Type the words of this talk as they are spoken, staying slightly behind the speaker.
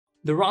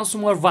The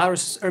ransomware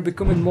viruses are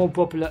becoming more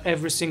popular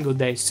every single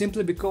day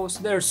simply because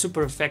they are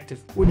super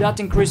effective. With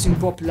that increasing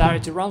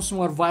popularity,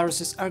 ransomware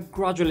viruses are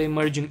gradually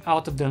emerging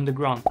out of the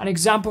underground. An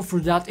example for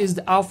that is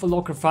the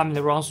AlphaLocker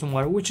family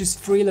ransomware, which is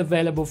freely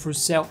available for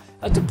sale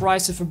at the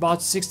price of about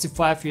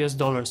 $65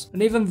 US.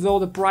 And even though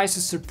the price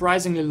is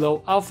surprisingly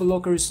low,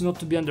 AlphaLocker is not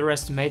to be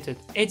underestimated.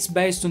 It's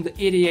based on the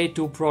EDA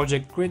tool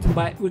project created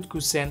by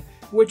Utku Sen,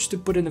 which, to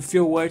put in a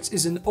few words,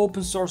 is an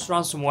open source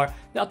ransomware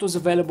that was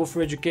available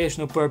for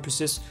educational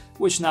purposes,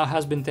 which now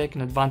has been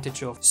taken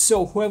advantage of.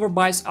 So whoever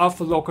buys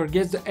AlphaLocker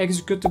gets the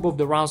executable of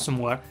the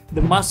ransomware,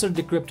 the master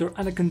decryptor,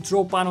 and a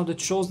control panel that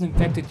shows the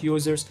infected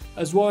users,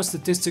 as well as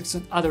statistics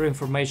and other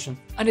information.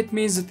 And it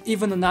means that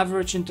even an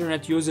average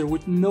internet user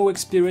with no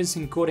experience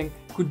in coding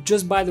could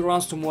just buy the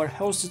ransomware,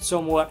 host it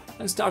somewhere,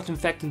 and start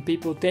infecting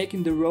people,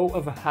 taking the role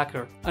of a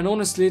hacker. And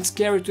honestly, it's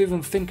scary to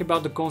even think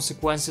about the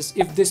consequences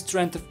if this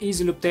trend of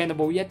easily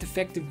obtainable yet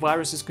effective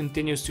viruses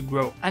continues to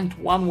grow. And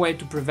one way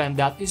to prevent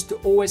that is to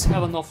always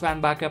have an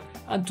offline backup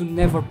and to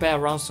never pay a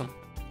ransom.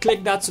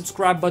 Click that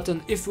subscribe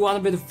button if you want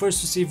to be the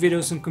first to see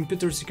videos on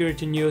computer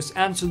security news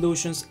and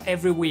solutions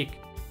every week.